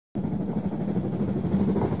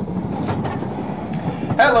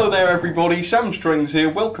Hello there everybody, Sam Strings here,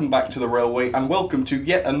 welcome back to the Railway and welcome to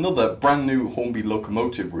yet another brand new Hornby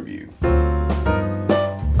locomotive review.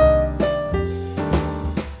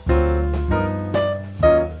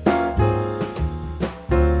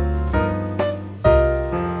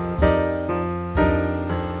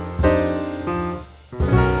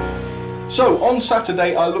 So, on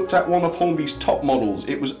Saturday I looked at one of Hornby's top models.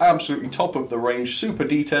 It was absolutely top of the range, super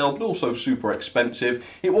detailed but also super expensive.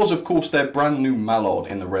 It was of course their brand new Mallard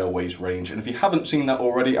in the Railways range, and if you haven't seen that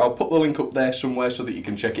already I'll put the link up there somewhere so that you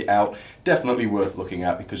can check it out. Definitely worth looking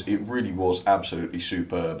at because it really was absolutely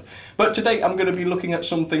superb. But today I'm going to be looking at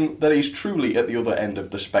something that is truly at the other end of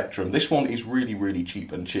the spectrum. This one is really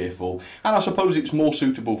cheap and cheerful, and I suppose it's more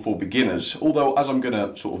suitable for beginners, although as I'm going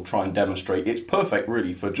to sort of try and demonstrate, it's perfect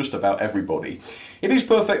really for just about everybody. It is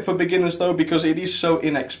perfect for beginners though because it is so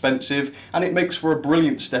inexpensive and it makes for a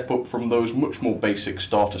brilliant step up from those much more basic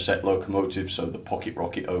starter set locomotives, so the Pocket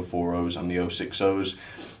Rocket 040s and the 060s.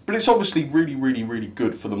 But it's obviously really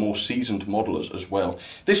good for the more seasoned modelers as well.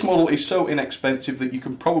 This model is so inexpensive that you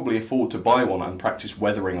can probably afford to buy one and practice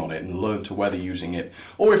weathering on it and learn to weather using it.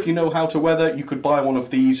 Or if you know how to weather, you could buy one of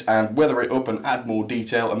these and weather it up and add more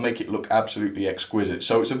detail and make it look absolutely exquisite.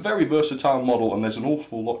 So it's a very versatile model and there's an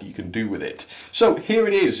awful lot you can do with it. So here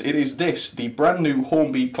it is this, the brand new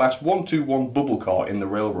Hornby Class 121 bubble car in the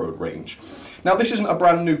railroad range. Now this isn't a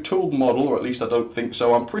brand new tooled model, or at least I don't think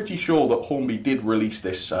so. I'm pretty sure that Hornby did release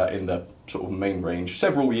this in the sort of main range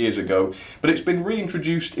several years ago, but it's been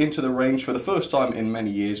reintroduced into the range for the first time in many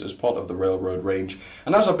years as part of the railroad range.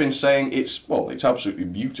 And as I've been saying, it's absolutely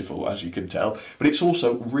beautiful, as you can tell, but it's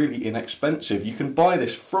also really inexpensive. You can buy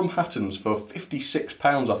this from Hatton's for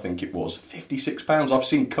 £56, I think it was. £56. I've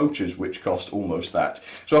seen coaches which cost almost that.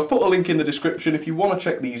 So I've put a link in the description. If you want to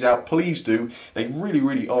check these out, please do. They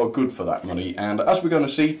really are good for that money. And as we're going to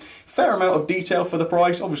see, fair amount of detail for the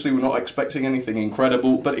price. Obviously we're not expecting anything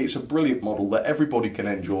incredible, but it's a brilliant model that everybody can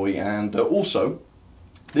enjoy, and also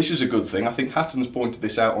this is a good thing. I think Hatton's pointed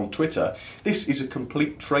this out on Twitter. This is a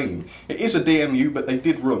complete train. It is a DMU, but they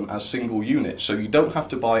did run as single units, so you don't have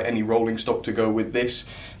to buy any rolling stock to go with this.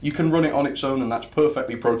 You can run it on its own, and that's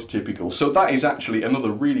perfectly prototypical. So that is actually another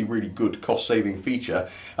really good cost-saving feature.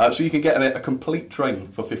 So you can get a complete train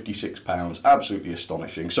for £56. Absolutely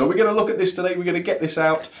astonishing. So we're going to look at this today. We're going to get this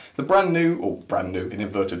out. The brand new in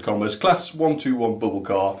inverted commas, Class 121 bubble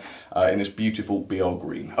car in this beautiful BR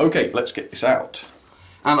green. Okay, let's get this out.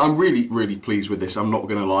 And I'm really pleased with this, I'm not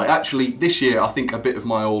going to lie. Actually, this year I think a bit of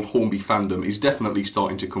my old Hornby fandom is definitely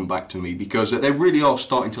starting to come back to me because they really are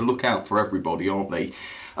starting to look out for everybody, aren't they?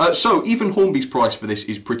 So even Hornby's price for this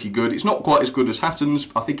is pretty good. It's not quite as good as Hatton's.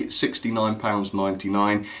 I think it's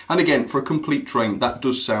 £69.99. And again, for a complete train, that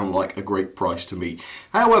does sound like a great price to me.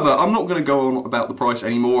 However, I'm not going to go on about the price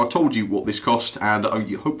anymore. I've told you what this cost, and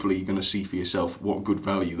hopefully you're going to see for yourself what good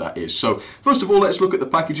value that is. So first of all, let's look at the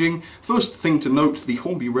packaging. First thing to note, the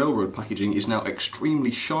Hornby Railroad packaging is now extremely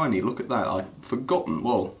shiny. Look at that. I've forgotten,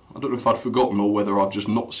 well, I don't know if I'd forgotten or whether I've just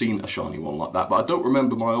not seen a shiny one like that, but I don't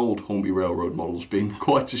remember my old Hornby Railroad models being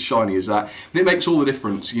quite as shiny as that. But it makes all the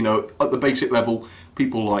difference, you know, at the basic level,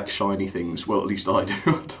 people like shiny things. Well, at least I do.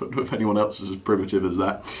 I don't know if anyone else is as primitive as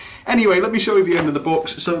that. Anyway, let me show you the end of the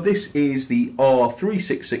box. So this is the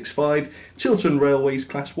R3665 Chiltern Railways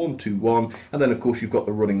Class 121, and then of course you've got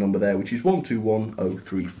the running number there, which is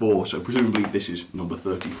 121034. So presumably this is number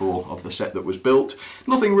 34 of the set that was built.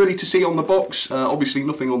 Nothing really to see on the box, obviously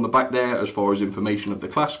nothing on the back there as far as information of the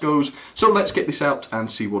class goes. So let's get this out and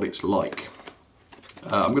see what it's like.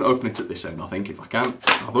 I'm going to open it at this end, I think, if I can.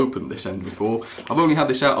 I've opened this end before. I've only had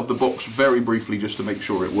this out of the box very briefly just to make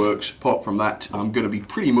sure it works. Apart from that, I'm going to be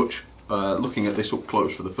pretty much looking at this up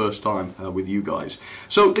close for the first time with you guys.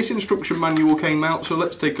 So this instruction manual came out, so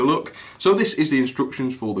let's take a look. So this is the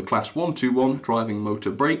instructions for the Class 121 driving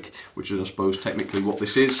motor brake, which is I suppose technically what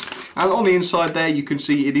this is. And on the inside there you can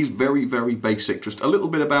see it is very basic, just a little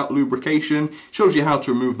bit about lubrication, shows you how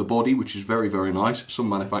to remove the body, which is very nice. Some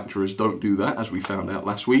manufacturers don't do that, as we found out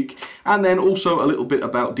last week. And then also a little bit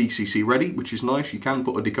about DCC ready, which is nice. You can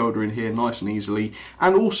put a decoder in here nice and easily.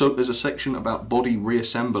 And also there's a section about body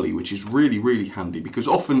reassembly, which is really handy because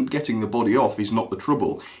often getting the body off is not the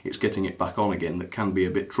trouble, it's getting it back on again that can be a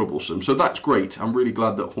bit troublesome. So that's great. I'm really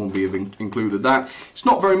glad that Hornby have included that. It's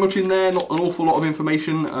not very much in there, not an awful lot of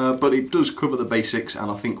information, but it does cover the basics, and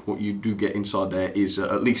I think what you do get inside there is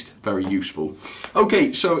at least very useful.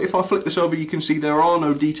 Okay, so if I flip this over you can see there are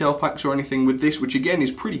no detail packs or anything with this, which again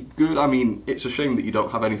is pretty good. I mean, it's a shame that you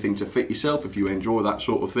don't have anything to fit yourself if you enjoy that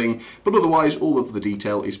sort of thing, but otherwise all of the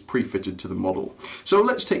detail is pre-fitted to the model. So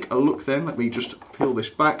let's take a look look then, let me just peel this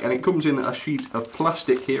back, and it comes in a sheet of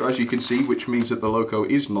plastic here, as you can see, which means that the logo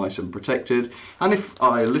is nice and protected. And if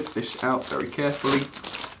I lift this out very carefully,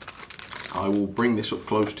 I will bring this up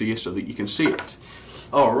close to you so that you can see it.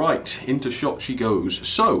 Alright, into shot she goes.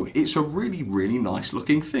 So, it's a really, really nice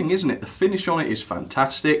looking thing, isn't it? The finish on it is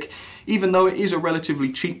fantastic. Even though it is a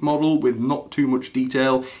relatively cheap model with not too much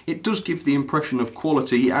detail, it does give the impression of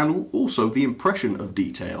quality and also the impression of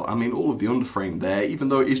detail. I mean, all of the underframe there, even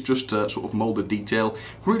though it is just a sort of moulded detail,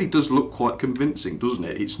 really does look quite convincing, doesn't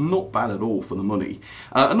it? It's not bad at all for the money.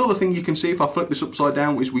 Another thing you can see if I flip this upside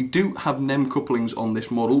down is we do have NEM couplings on this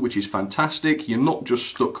model, which is fantastic. You're not just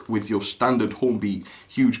stuck with your standard Hornby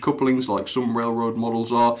huge couplings like some railroad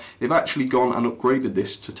models are. They've actually gone and upgraded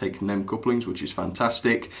this to take NEM couplings, which is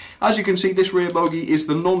fantastic. As you can see, this rear bogie is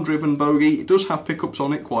the non-driven bogie. It does have pickups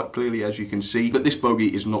on it quite clearly, as you can see, but this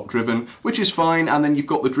bogie is not driven, which is fine. And then you've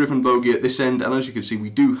got the driven bogie at this end, and as you can see, we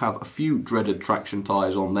do have a few dreaded traction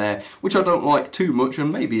tyres on there, which I don't like too much,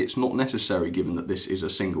 and maybe it's not necessary given that this is a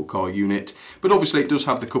single car unit. But obviously it does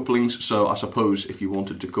have the couplings, so I suppose if you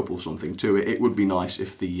wanted to couple something to it, it would be nice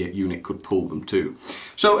if the unit could pull them too.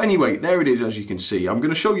 So anyway, there it is, as you can see. I'm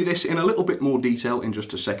going to show you this in a little bit more detail in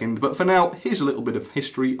just a second, but for now, here's a little bit of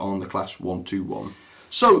history on the Class 121.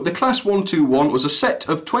 So, the Class 121 was a set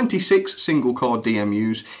of 26 single-car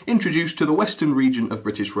DMUs introduced to the western region of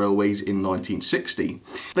British Railways in 1960.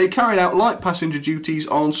 They carried out light passenger duties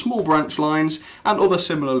on small branch lines and other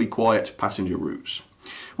similarly quiet passenger routes.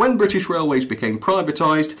 When British Railways became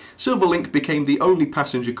privatised, Silverlink became the only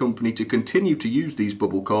passenger company to continue to use these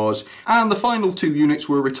bubble cars, and the final two units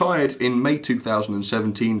were retired in May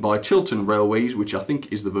 2017 by Chiltern Railways, which I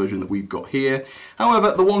think is the version that we've got here.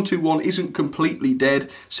 However, the 121 isn't completely dead.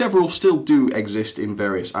 Several still do exist in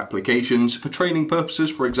various applications, for training purposes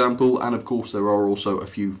for example, and of course there are also a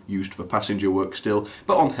few used for passenger work still,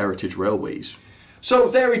 but on heritage railways. So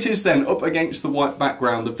there it is then, up against the white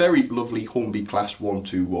background, the very lovely Hornby Class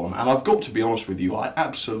 121, and I've got to be honest with you, I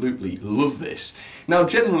absolutely love this. Now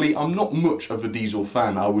generally I'm not much of a diesel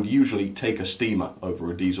fan. I would usually take a steamer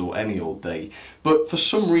over a diesel any old day, but for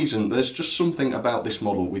some reason there's just something about this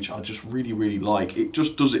model which I just really like. It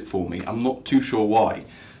just does it for me. I'm not too sure why.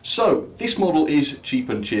 So, this model is cheap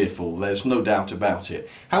and cheerful, there's no doubt about it.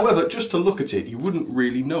 However, just to look at it, you wouldn't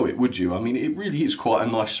really know it, would you? I mean, it really is quite a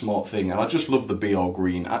nice, smart thing, and I just love the BR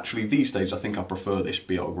green. Actually, these days, I think I prefer this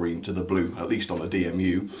BR green to the blue, at least on a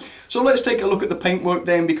DMU. So let's take a look at the paintwork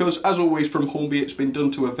then, because as always from Hornby, it's been done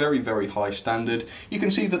to a very high standard. You can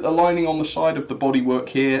see that the lining on the side of the bodywork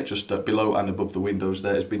here, just below and above the windows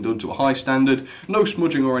there, has been done to a high standard. No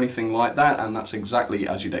smudging or anything like that, and that's exactly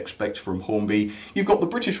as you'd expect from Hornby. You've got the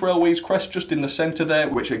British Railways crest just in the centre there,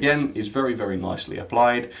 which again is very nicely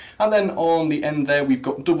applied. And then on the end there we've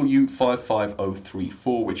got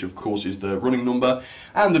W55034, which of course is the running number,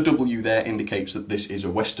 and the W there indicates that this is a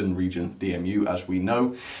Western Region DMU, as we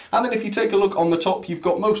know. And then if you take a look on the top, you've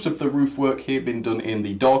got most of the roof work here been done in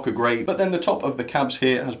the darker grey, but then the top of the cabs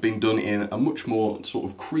here has been done in a much more sort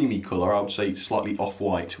of creamy colour. I would say slightly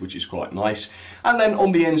off-white, which is quite nice. And then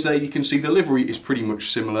on the ends there you can see the livery is pretty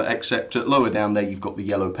much similar, except lower down there you've got the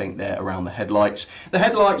yellow paint there around the headlights. The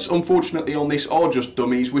headlights unfortunately on this are just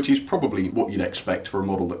dummies, which is probably what you'd expect for a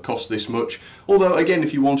model that costs this much. Although again,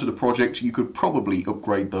 if you wanted a project you could probably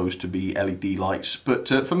upgrade those to be LED lights, but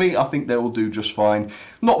for me I think they will do just fine.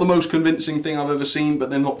 Not the most convincing thing I've ever seen,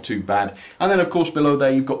 but they're not too bad. And then of course below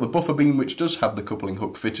there you've got the buffer beam, which does have the coupling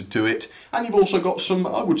hook fitted to it, and you've also got some,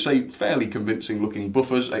 I would say, fairly convincing looking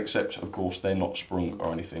buffers, except of course they're not sprung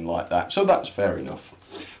or anything like that, so that's fair enough.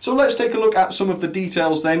 So let's take a look at some of the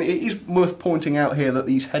details then. It is worth pointing out here that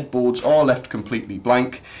these headboards are left completely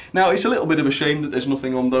blank. Now it's a little bit of a shame that there's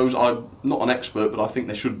nothing on those. I'm not an expert, but I think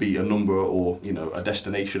there should be a number or, you know, a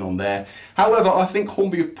destination on there. However, I think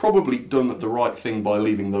Hornby have probably done the right thing by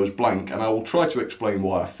leaving those blank, and I will try to explain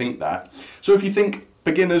why I think that. So if you think,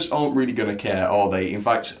 beginners aren't really going to care, are they? In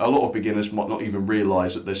fact, a lot of beginners might not even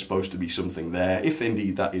realise that there's supposed to be something there, if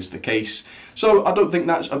indeed that is the case. So I don't think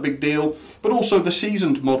that's a big deal. But also the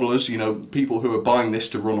seasoned modelers, you know, people who are buying this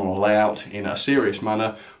to run on a layout in a serious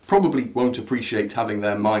manner, probably won't appreciate having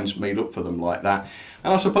their minds made up for them like that.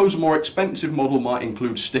 And I suppose a more expensive model might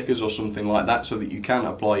include stickers or something like that so that you can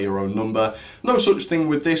apply your own number. No such thing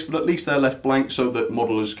with this, but at least they're left blank so that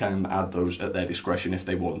modelers can add those at their discretion if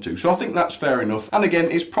they want to. So I think that's fair enough. And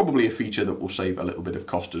again, it's probably a feature that will save a little bit of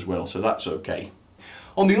cost as well, so that's okay.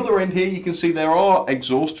 On the other end here you can see there are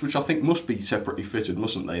exhausts, which I think must be separately fitted,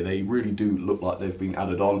 mustn't they? They really do look like they've been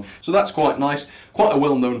added on, so that's quite nice. Quite a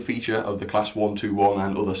well-known feature of the Class 121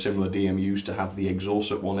 and other similar DMUs to have the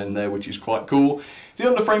exhaust at one end there, which is quite cool. The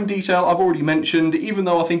underframe detail I've already mentioned, even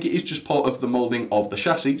though I think it is just part of the moulding of the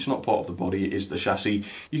chassis, it's not part of the body, it is the chassis.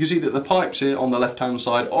 You can see that the pipes here on the left hand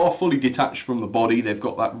side are fully detached from the body. They've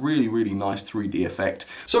got that really nice 3D effect.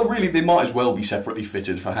 So really they might as well be separately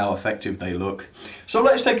fitted for how effective they look. So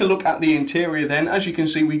let's take a look at the interior then. As you can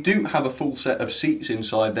see, we do have a full set of seats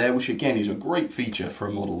inside there, which again is a great feature for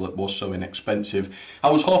a model that was so inexpensive. I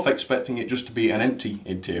was half expecting it just to be an empty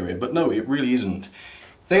interior, but no, it really isn't.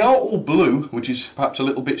 They are all blue, which is perhaps a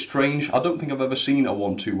little bit strange. I don't think I've ever seen a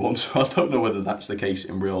 121, so I don't know whether that's the case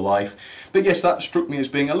in real life. But yes, that struck me as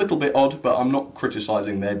being a little bit odd, but I'm not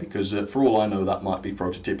criticising there because for all I know that might be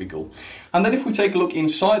prototypical. And then if we take a look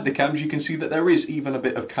inside the cabs, you can see that there is even a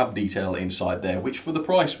bit of cab detail inside there, which for the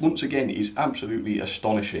price, once again, is absolutely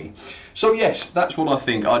astonishing. So yes, that's what I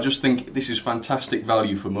think. I just think this is fantastic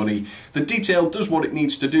value for money. The detail does what it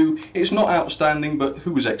needs to do. It's not outstanding, but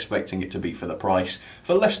who was expecting it to be for the price?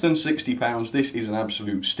 For less than £60, this is an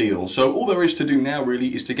absolute steal. So all there is to do now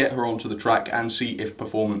really is to get her onto the track and see if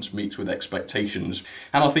performance meets with expectations.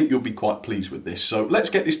 And I think you'll be quite pleased with this. So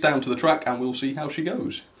let's get this down to the track and we'll see how she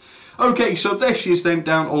goes. Okay, so there she is then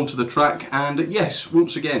down onto the track, and yes,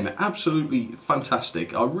 once again, absolutely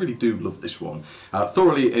fantastic. I really do love this one.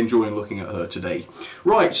 Thoroughly enjoying looking at her today.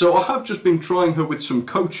 Right, so I have just been trying her with some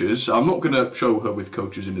coaches. I'm not going to show her with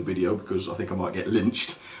coaches in the video because I think I might get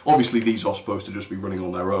lynched. Obviously these are supposed to just be running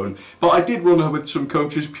on their own, but I did run her with some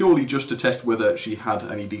coaches purely just to test whether she had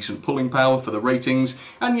any decent pulling power for the ratings,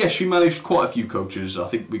 and yes, she managed quite a few coaches. I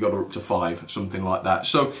think we got her up to 5, something like that.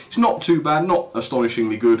 So it's not too bad, not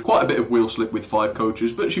astonishingly good. Quite a bit of wheel slip with 5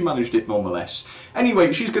 coaches, but she managed it nonetheless.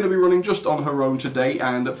 Anyway, she's going to be running just on her own today,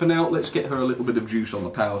 and for now let's get her a little bit of juice on the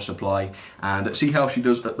power supply and see how she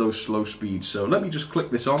does at those slow speeds. So let me just click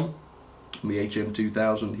this on the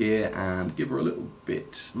HM2000 here and give her a little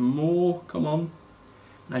bit more. Come on.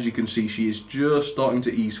 As you can see, she is just starting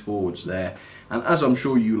to ease forwards there, and as I'm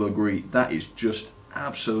sure you'll agree, that is just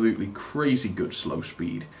absolutely crazy good slow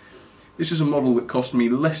speed. This is a model that cost me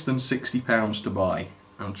less than £60 to buy,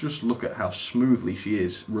 and just look at how smoothly she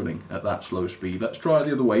is running at that slow speed. Let's try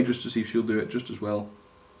the other way just to see if she'll do it just as well.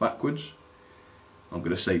 Backwards. I'm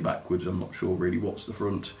going to say backwards, I'm not sure really what's the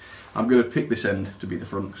front. I'm going to pick this end to be the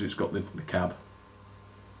front because it's got the cab.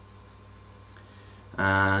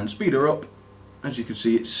 And speed her up. As you can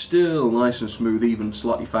see, it's still nice and smooth, even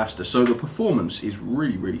slightly faster. So the performance is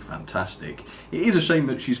really fantastic. It is a shame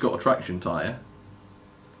that she's got a traction tyre,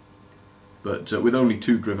 but with only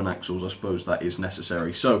 2 driven axles, I suppose that is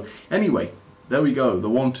necessary. So anyway, there we go. The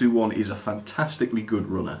 121 is a fantastically good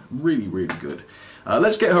runner. Really good.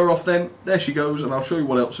 Let's get her off then. There she goes, and I'll show you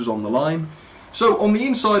what else is on the line. So on the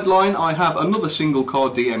inside line, I have another single car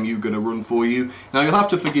DMU going to run for you. Now you'll have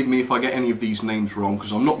to forgive me if I get any of these names wrong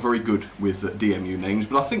because I'm not very good with DMU names,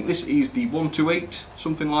 but I think this is the 128,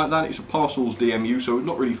 something like that. It's a parcels DMU, so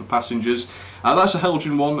not really for passengers. That's a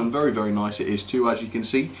Helgen one, and very nice it is too, as you can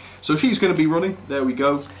see. So she's going to be running. There we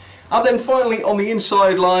go. And then finally on the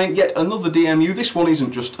inside line, yet another DMU. This one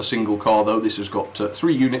isn't just a single car though. This has got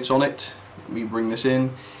 3 units on it. Let me bring this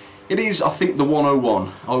in. It is, I think, the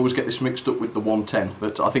 101. I always get this mixed up with the 110,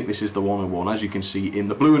 but I think this is the 101, as you can see in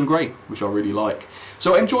the blue and grey, which I really like.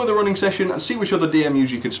 So enjoy the running session and see which other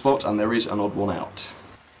DMUs you can spot, and there is an odd one out.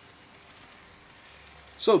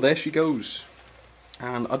 So there she goes.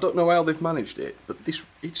 And I don't know how they've managed it, but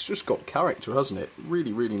it's just got character, hasn't it?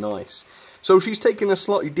 Really nice. So she's taken a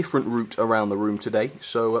slightly different route around the room today,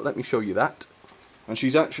 so let me show you that. And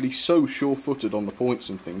she's actually so sure-footed on the points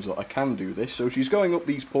and things that I can do this. So she's going up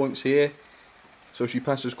these points here. So she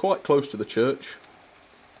passes quite close to the church,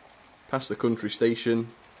 past the country station,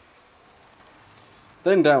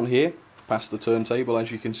 then down here, past the turntable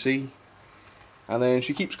as you can see. And then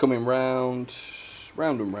she keeps coming round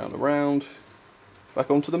and round, back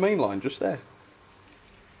onto the main line just there.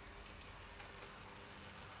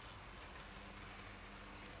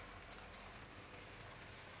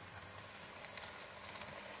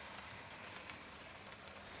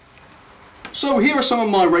 So here are some of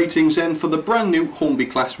my ratings then for the brand new Hornby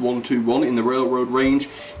Class 121 in the railroad range.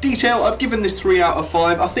 Detail, I've given this 3 out of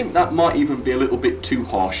 5. I think that might even be a little bit too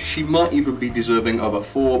harsh. She might even be deserving of a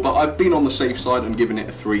 4, but I've been on the safe side and given it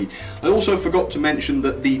a 3. I also forgot to mention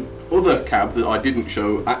that the other cab that I didn't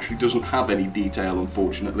show actually doesn't have any detail,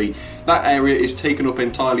 unfortunately. That area is taken up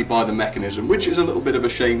entirely by the mechanism, which is a little bit of a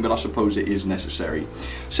shame, but I suppose it is necessary.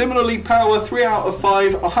 Similarly, power, 3 out of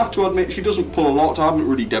 5. I have to admit she doesn't pull a lot. I haven't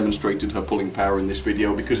really demonstrated her pulling power in this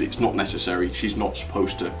video because it's not necessary. She's not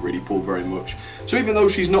supposed to really pull very much. So even though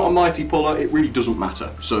she's not a mighty puller, it really doesn't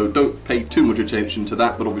matter. So don't pay too much attention to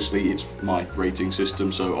that, but obviously it's my rating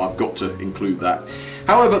system, so I've got to include that.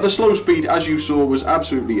 However, the slow speed, as you saw, was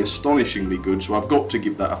absolutely astonishingly good, so I've got to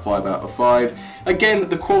give that a 5 out of 5. Again,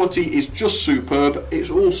 the quality is just superb. It's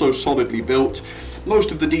also solidly built.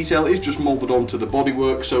 Most of the detail is just moulded onto the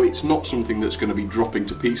bodywork, so it's not something that's going to be dropping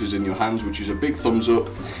to pieces in your hands, which is a big thumbs up.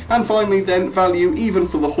 And finally then, value, even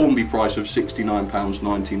for the Hornby price of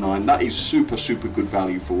 £69.99, that is super good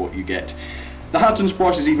value for what you get. The Hatton's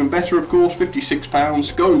price is even better, of course,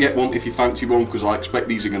 £56. Go and get one if you fancy one, because I expect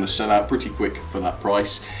these are going to sell out pretty quick for that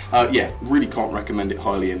price. Yeah, really can't recommend it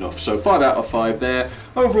highly enough. So 5 out of 5 there.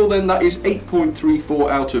 Overall then, that is 8.34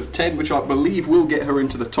 out of 10, which I believe will get her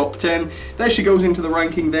into the top 10. There she goes into the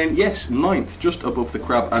ranking then. Yes, 9th, just above the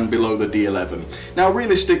Crab and below the D11. Now,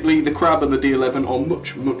 realistically, the Crab and the D11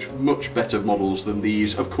 are much better models than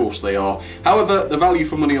these. Of course they are. However, the value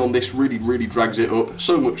for money on this really drags it up,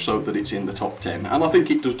 so much so that it's in the top 10, and I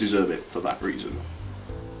think it does deserve it for that reason.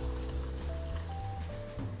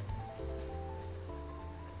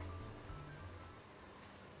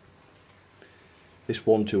 This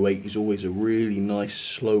 128 is always a really nice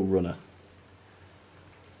slow runner.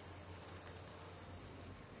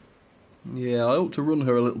 Yeah, I ought to run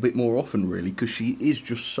her a little bit more often really, because she is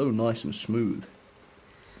just so nice and smooth.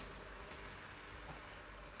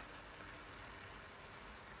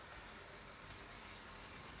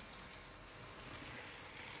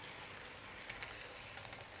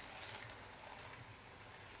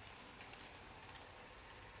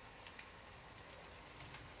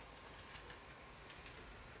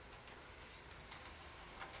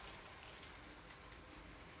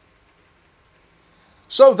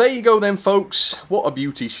 So there you go then, folks. What a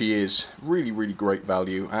beauty she is. Really great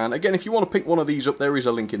value. And again, if you want to pick one of these up, there is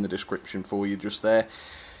a link in the description for you just there.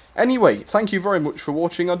 Anyway, thank you very much for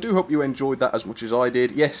watching. I do hope you enjoyed that as much as I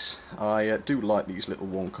did. Yes, I do like these little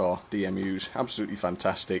one-car DMUs. Absolutely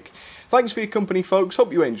fantastic. Thanks for your company, folks.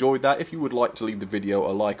 Hope you enjoyed that. If you would like to leave the video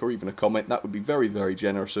a like or even a comment, that would be very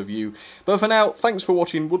generous of you. But for now, thanks for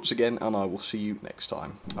watching once again, and I will see you next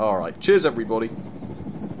time. Alright, cheers everybody.